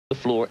the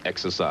floor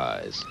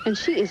exercise. And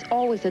she is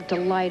always a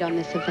delight on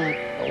this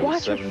event.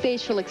 Watch her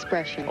facial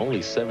expression.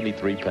 Only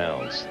 73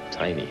 pounds.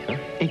 Tiny, huh?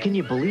 And can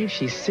you believe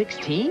she's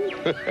 16?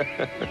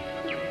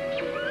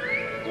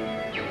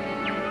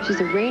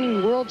 She's a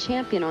reigning world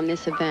champion on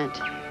this event.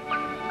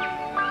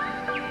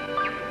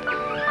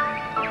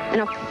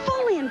 And a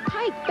full-in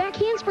pike, back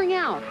handspring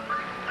out.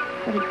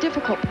 What a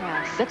difficult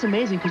pass. That's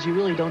amazing because you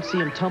really don't see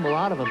him tumble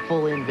out of a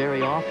full-in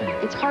very often.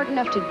 It's hard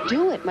enough to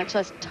do it, much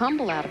less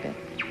tumble out of it.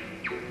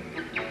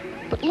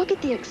 But look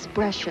at the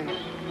expression.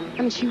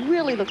 I mean, she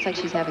really looks like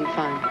she's having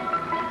fun.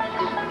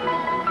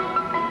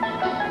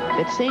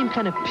 That same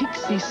kind of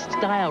pixie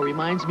style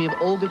reminds me of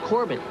Olga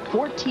Korbut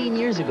 14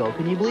 years ago.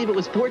 Can you believe it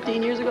was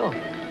 14 years ago?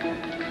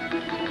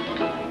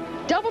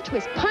 Double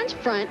twist, punch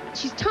front.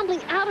 She's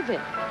tumbling out of it.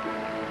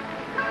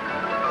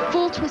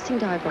 Full twisting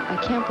dive. I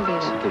can't believe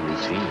it. Super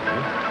routine,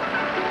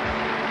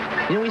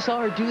 huh? You know, we saw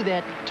her do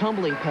that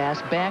tumbling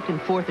pass back and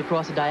forth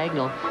across the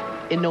diagonal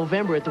in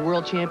November at the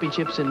World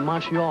Championships in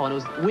Montreal,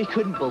 and we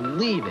couldn't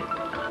believe it.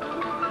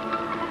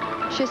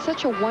 She has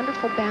such a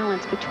wonderful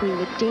balance between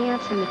the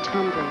dance and the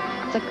tumbling.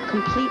 It's like a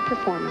complete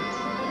performance.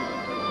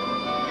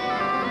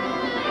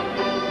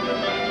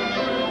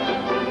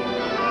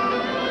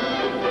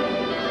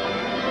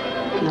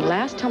 And the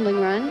last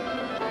tumbling run.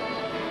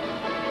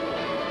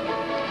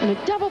 And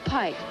a double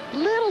pike,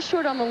 little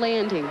short on the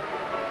landing.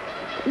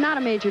 Not a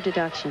major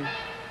deduction.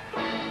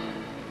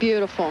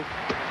 Beautiful.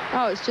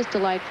 Oh, it's just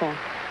delightful.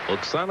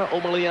 Oksana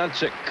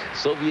Omelianchik,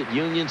 Soviet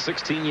Union,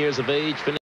 16 years of age.